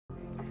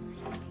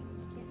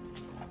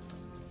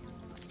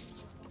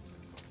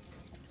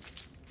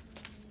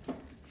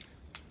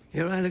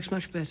Your eye looks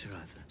much better,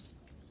 Arthur.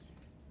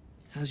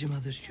 How's your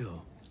mother's jaw?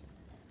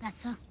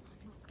 Better.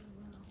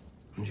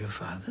 And your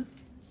father?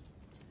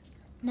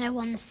 No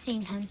one's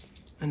seen him.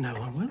 And no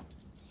one will?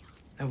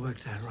 That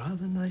worked out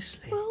rather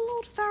nicely. Will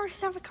Lord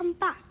Varys ever come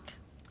back?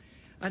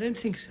 I don't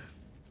think so.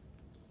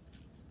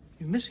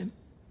 You miss him?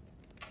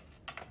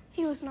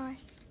 He was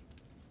nice.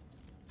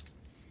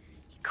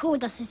 He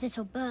called us his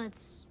little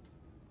birds.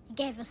 He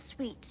gave us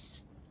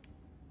sweets.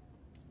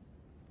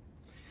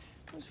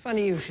 It's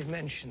funny you should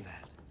mention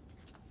that.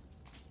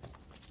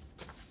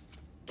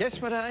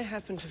 Guess what I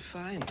happened to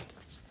find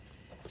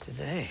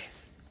today?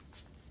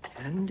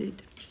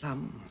 Candied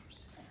plums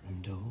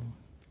from dawn.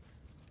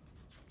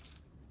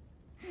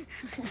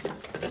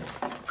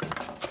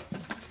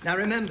 Now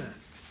remember,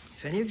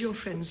 if any of your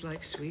friends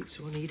like sweets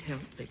or need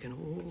help, they can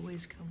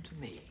always come to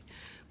me.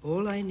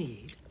 All I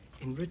need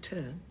in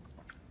return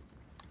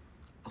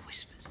are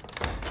whispers.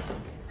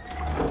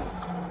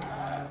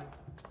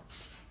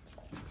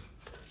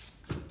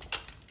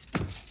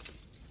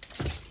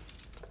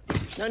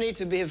 No need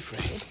to be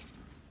afraid.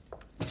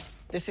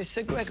 This is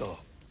Sir Gregor.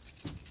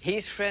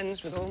 He's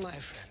friends with all my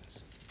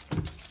friends.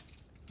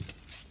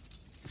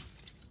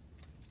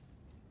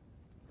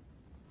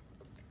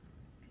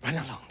 Run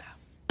along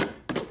now.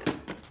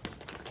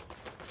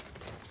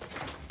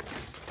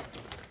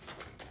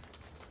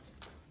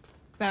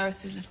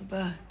 Varys's little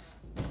birds.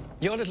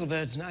 Your little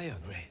birds now, Your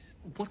Grace.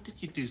 What did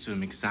you do to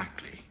him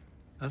exactly?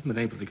 I haven't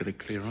been able to get a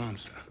clear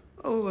answer.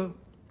 Oh,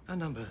 a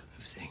number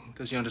of things.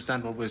 Does he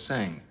understand what we're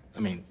saying? I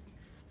mean,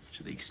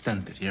 to the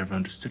extent that he ever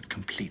understood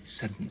complete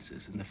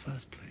sentences in the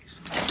first place.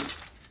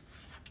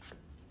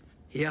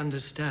 He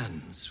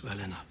understands well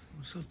enough.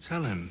 So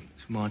tell him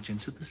to march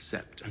into the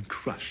sept and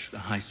crush the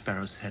High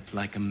Sparrow's head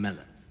like a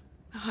melon.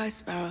 The High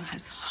Sparrow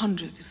has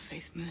hundreds of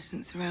faith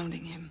militants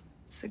surrounding him.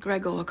 Sir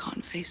Gregor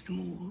can't face them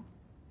all,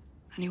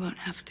 and he won't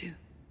have to.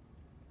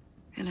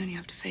 He'll only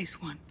have to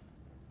face one.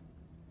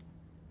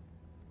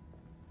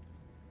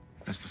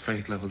 Has the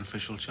faith-level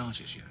official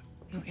charges yet?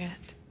 Not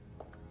yet.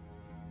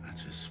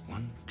 That's just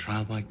one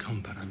trial by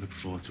combat I look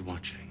forward to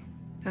watching.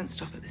 Don't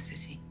stop at the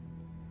city.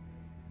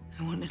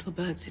 I want little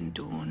birds in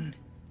Dawn,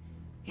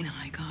 in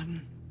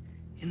Highgarden,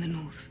 in the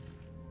north.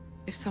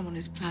 If someone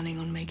is planning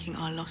on making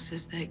our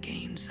losses their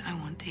gains, I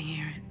want to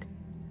hear it.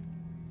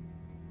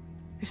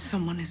 If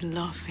someone is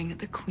laughing at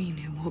the Queen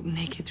who walked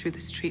naked through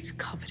the streets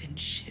covered in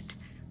shit,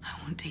 I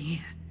want to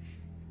hear.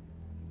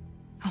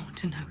 I want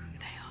to know who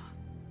they are.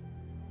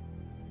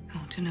 I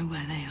want to know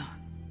where they are.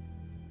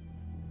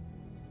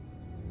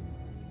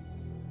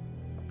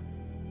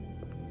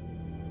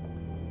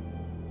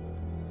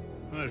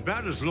 As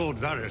bad as Lord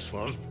Varys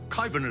was,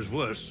 Qyburn is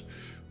worse.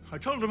 I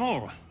told them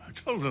all. I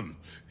told them.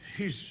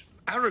 He's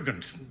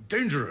arrogant,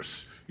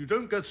 dangerous. You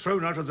don't get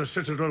thrown out of the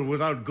Citadel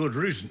without good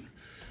reason.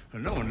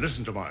 And no one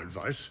listened to my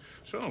advice.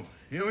 So,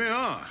 here we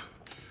are.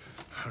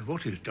 And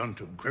what he's done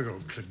to Gregor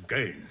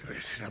Clegane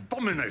is an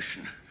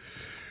abomination.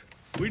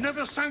 We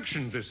never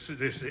sanctioned this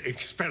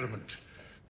experiment.